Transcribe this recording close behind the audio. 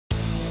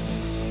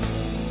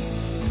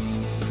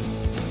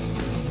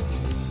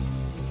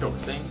Sure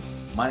thing.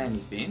 My name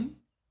is Ben,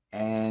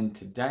 and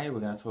today we're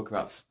going to talk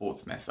about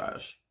sports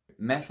massage.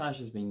 Massage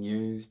has been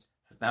used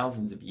for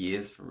thousands of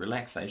years for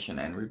relaxation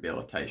and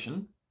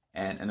rehabilitation,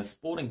 and in a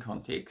sporting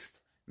context,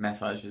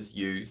 massage is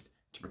used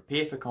to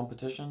prepare for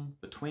competition,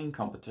 between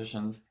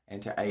competitions, and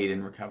to aid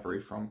in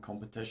recovery from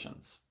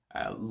competitions.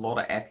 A lot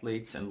of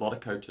athletes and a lot of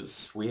coaches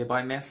swear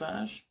by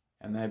massage,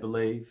 and they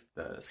believe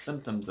the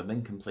symptoms of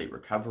incomplete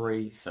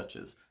recovery, such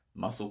as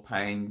muscle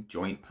pain,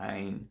 joint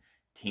pain,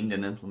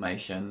 tendon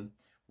inflammation,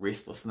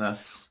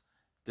 restlessness,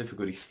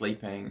 difficulty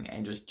sleeping,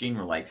 and just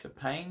general aches of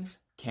pains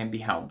can be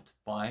helped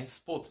by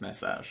sports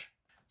massage.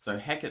 So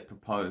Hackett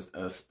proposed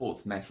a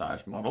sports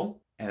massage model,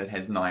 and it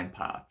has 9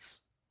 parts.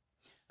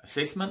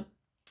 Assessment,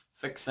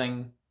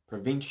 fixing,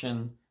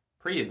 prevention,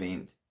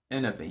 pre-event,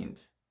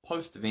 in-event,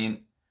 post-event,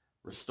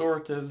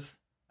 restorative,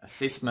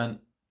 assessment,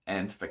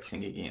 and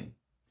fixing again.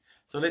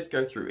 So let's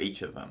go through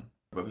each of them.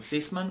 With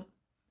assessment,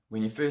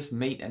 when you first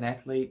meet an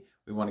athlete,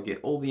 we want to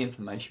get all the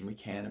information we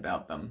can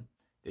about them,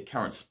 their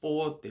current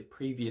sport, their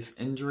previous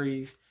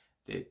injuries,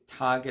 their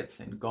targets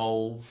and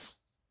goals,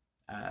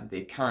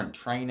 their current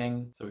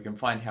training, so we can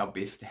find how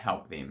best to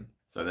help them.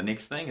 So the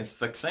next thing is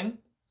fixing.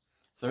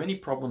 So any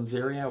problems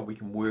area, we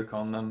can work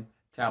on them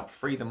to help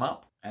free them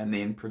up. And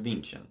then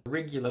prevention.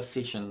 Regular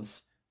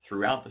sessions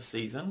throughout the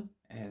season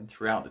and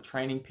throughout the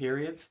training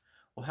periods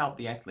will help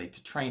the athlete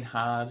to train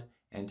hard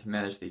and to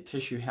manage their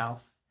tissue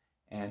health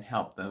and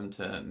help them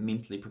to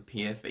mentally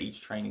prepare for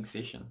each training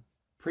session.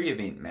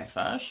 Pre-event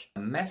massage. A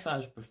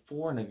massage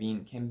before an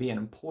event can be an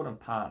important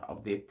part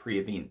of their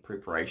pre-event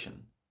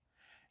preparation.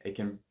 It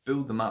can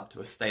build them up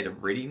to a state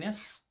of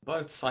readiness,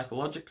 both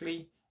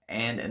psychologically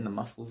and in the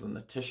muscles and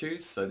the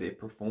tissues, so their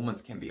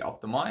performance can be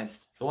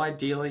optimized. So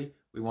ideally,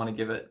 we want to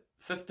give it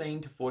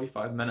 15 to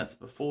 45 minutes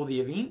before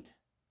the event,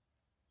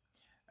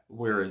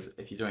 whereas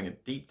if you're doing a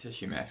deep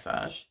tissue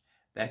massage,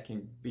 that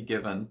can be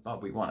given,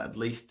 but we want at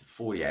least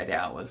 48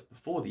 hours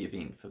before the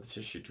event for the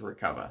tissue to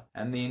recover.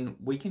 And then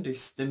we can do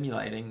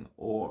stimulating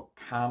or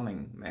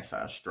calming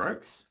massage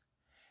strokes,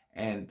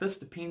 and this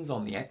depends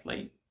on the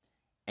athlete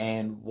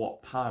and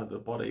what part of the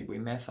body we're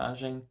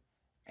massaging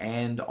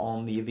and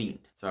on the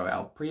event. So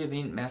our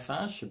pre-event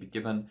massage should be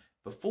given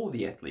before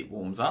the athlete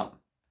warms up,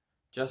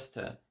 just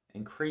to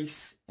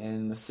increase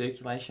in the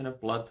circulation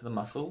of blood to the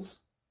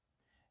muscles,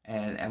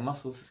 and our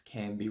muscles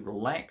can be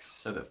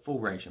relaxed so that full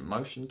range of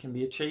motion can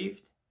be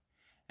achieved.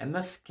 And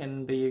this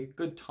can be a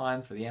good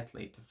time for the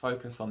athlete to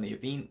focus on the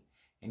event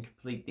and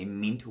complete their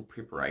mental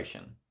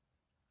preparation.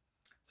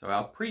 So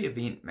our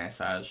pre-event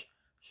massage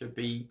should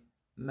be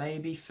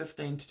maybe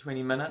 15 to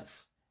 20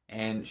 minutes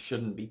and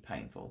shouldn't be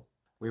painful.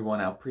 We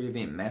want our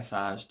pre-event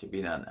massage to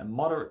be done at a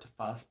moderate to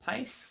fast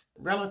pace,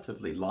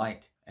 relatively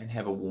light, and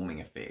have a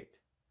warming effect.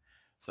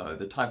 So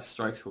the type of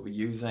strokes we'll be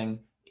using: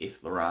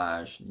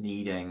 effleurage,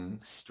 kneading,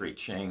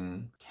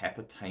 stretching,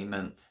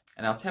 tapotainment.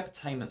 And our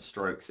tapotainment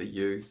strokes are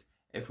used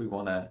if we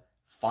want to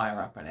fire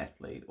up an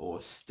athlete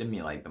or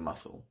stimulate the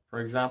muscle. For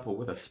example,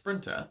 with a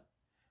sprinter,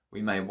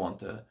 we may want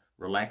to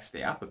relax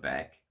the upper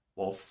back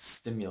whilst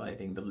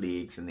stimulating the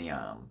legs and the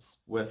arms.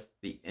 With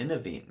the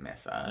in-event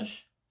massage,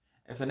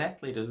 if an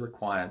athlete is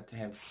required to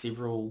have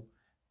several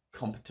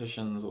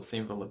competitions or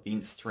several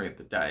events throughout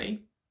the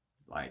day,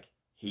 like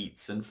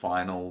heats and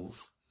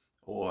finals,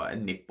 or a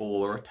netball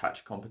or a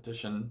touch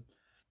competition,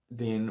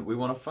 then we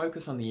want to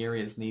focus on the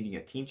areas needing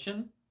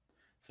attention.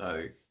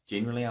 So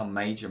generally our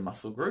major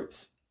muscle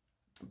groups,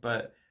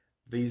 but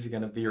these are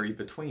going to vary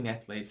between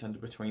athletes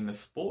and between the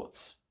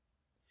sports.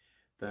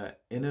 The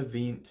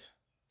in-event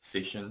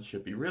session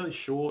should be really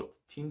short,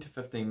 10 to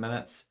 15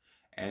 minutes,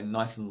 and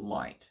nice and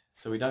light.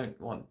 So we don't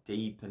want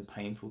deep and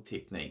painful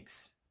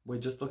techniques. We're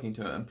just looking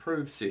to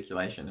improve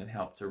circulation and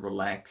help to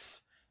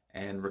relax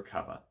and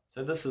recover.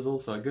 So this is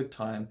also a good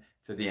time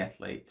for the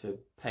athlete to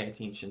pay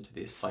attention to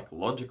their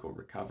psychological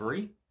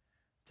recovery,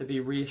 to be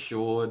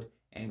reassured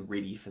and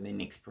ready for their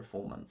next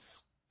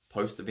performance.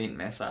 Post-event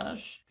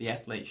massage, the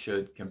athlete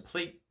should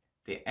complete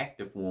their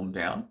active warm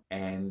down,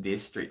 and their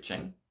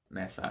stretching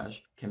massage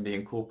can be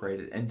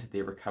incorporated into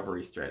their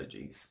recovery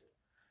strategies.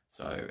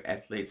 So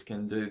athletes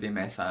can do their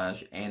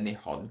massage and their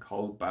hot and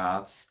cold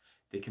baths,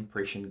 their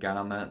compression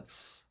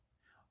garments,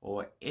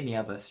 or any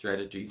other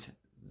strategies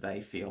they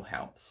feel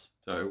helps.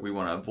 So we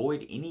want to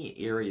avoid any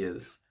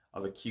areas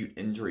of acute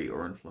injury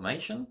or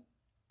inflammation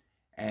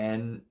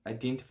and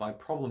identify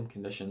problem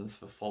conditions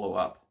for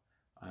follow-up,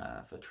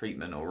 for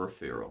treatment or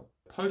referral.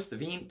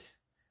 Post-event,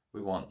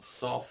 we want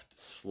soft,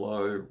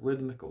 slow,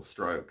 rhythmical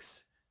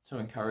strokes to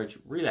encourage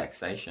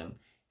relaxation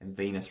and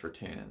venous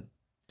return.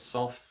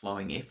 Soft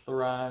flowing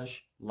effleurage,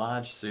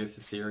 large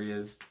surface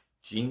areas,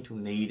 gentle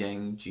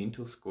kneading,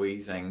 gentle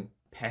squeezing,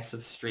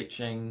 passive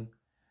stretching,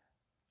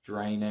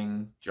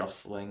 draining,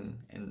 jostling,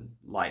 and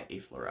light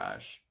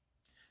effleurage.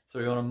 So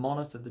we want to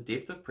monitor the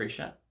depth of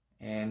pressure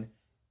and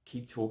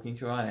keep talking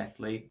to our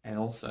athlete, and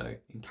also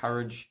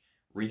encourage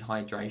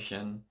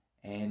rehydration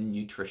and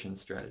nutrition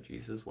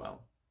strategies as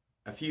well.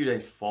 A few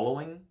days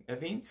following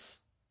events,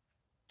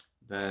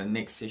 the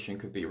next session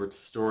could be a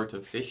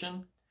restorative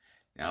session.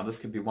 Now this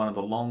could be one of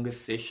the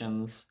longest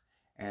sessions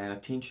and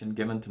attention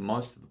given to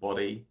most of the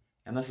body.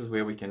 And this is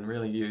where we can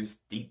really use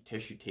deep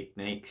tissue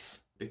techniques,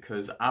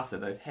 because after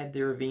they've had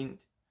their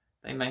event,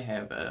 they may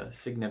have a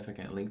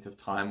significant length of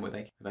time where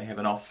they have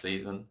an off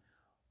season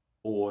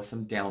or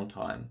some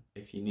downtime.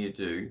 If you need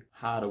to do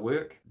harder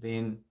work,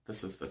 then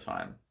this is the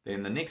time.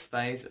 Then the next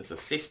phase is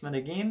assessment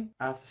again.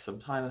 After some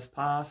time has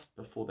passed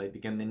before they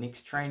begin their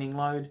next training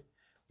load,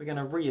 we're going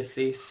to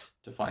reassess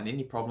to find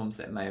any problems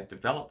that may have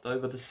developed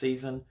over the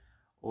season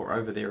or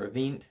over their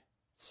event,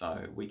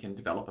 so we can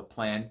develop a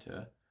plan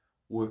to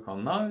work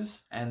on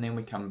those, and then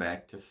we come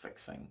back to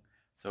fixing.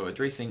 So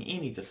addressing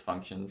any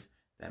dysfunctions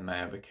that may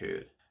have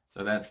occurred.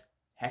 So that's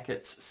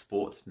Hackett's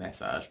sports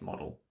massage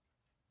model.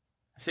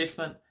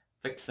 Assessment,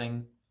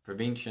 fixing,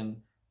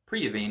 prevention,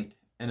 pre-event,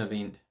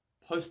 in-event,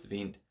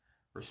 post-event,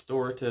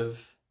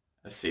 restorative,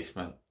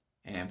 assessment,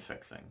 and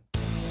fixing.